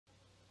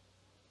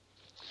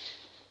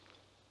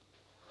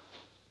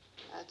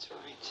That's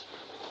right.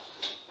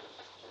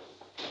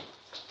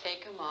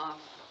 Take them off.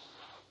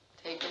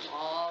 Take them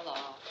all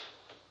off.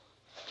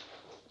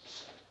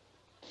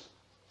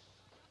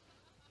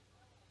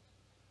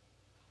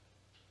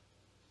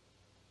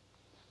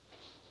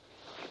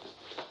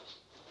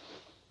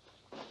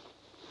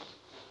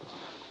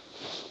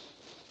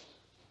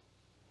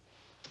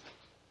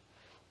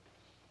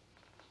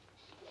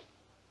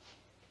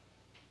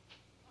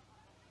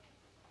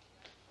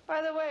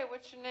 By the way,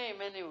 what's your name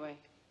anyway?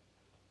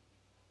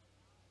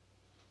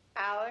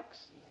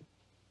 Alex?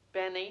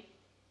 Benny?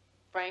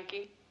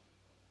 Frankie?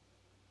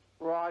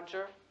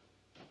 Roger?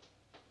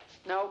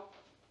 Nope,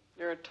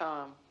 you're a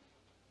Tom.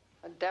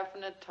 A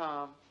definite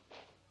Tom.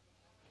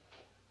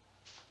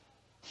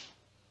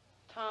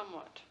 Tom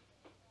what?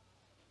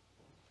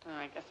 Oh,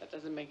 I guess that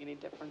doesn't make any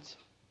difference.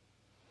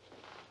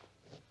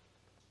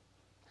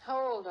 How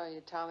old are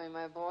you, Tommy,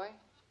 my boy?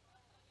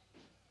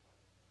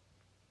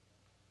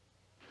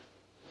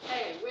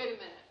 Hey, wait a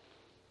minute.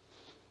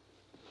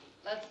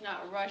 Let's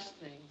not rush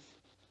things.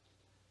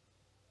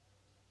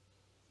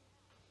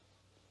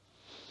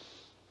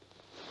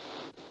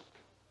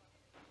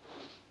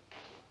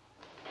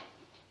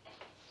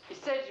 You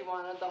said you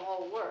wanted the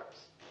whole works.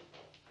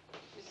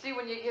 You see,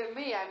 when you give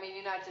me, I mean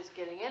you're not just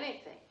getting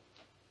anything.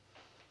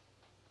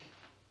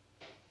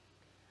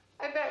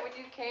 I bet when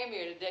you came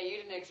here today, you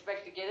didn't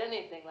expect to get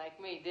anything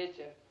like me, did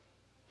you?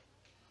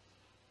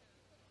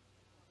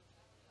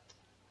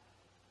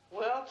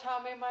 Well,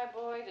 Tommy, my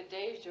boy,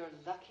 today's your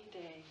lucky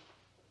day.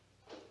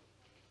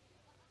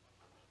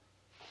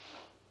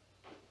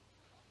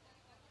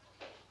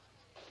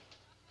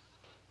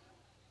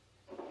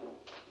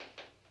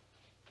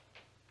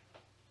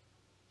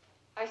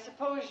 I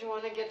suppose you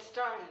want to get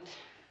started.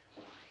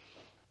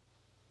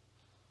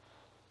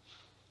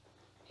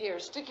 Here,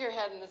 stick your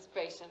head in this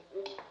basin.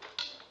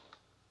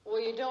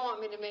 Well, you don't want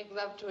me to make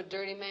love to a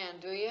dirty man,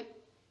 do you?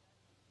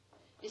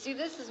 You see,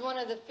 this is one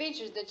of the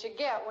features that you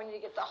get when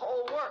you get the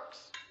whole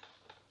works.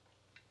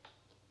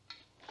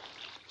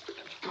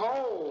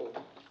 Cold.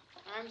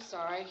 I'm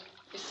sorry.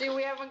 You see,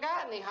 we haven't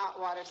got any hot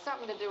water.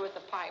 Something to do with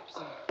the pipes.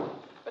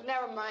 But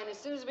never mind. As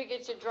soon as we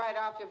get you dried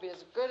off, you'll be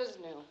as good as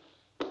new.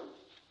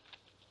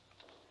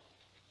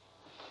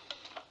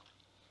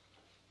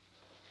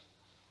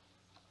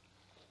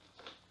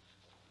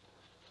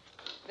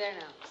 There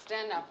now,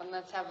 stand up and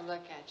let's have a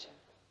look at you.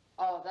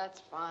 Oh,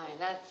 that's fine.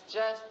 That's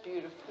just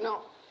beautiful.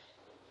 No.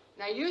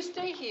 Now you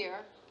stay here,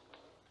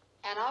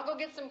 and I'll go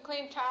get some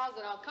clean towels,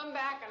 and I'll come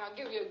back, and I'll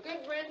give you a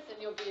good rinse,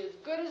 and you'll be as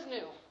good as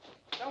new.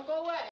 Don't go away.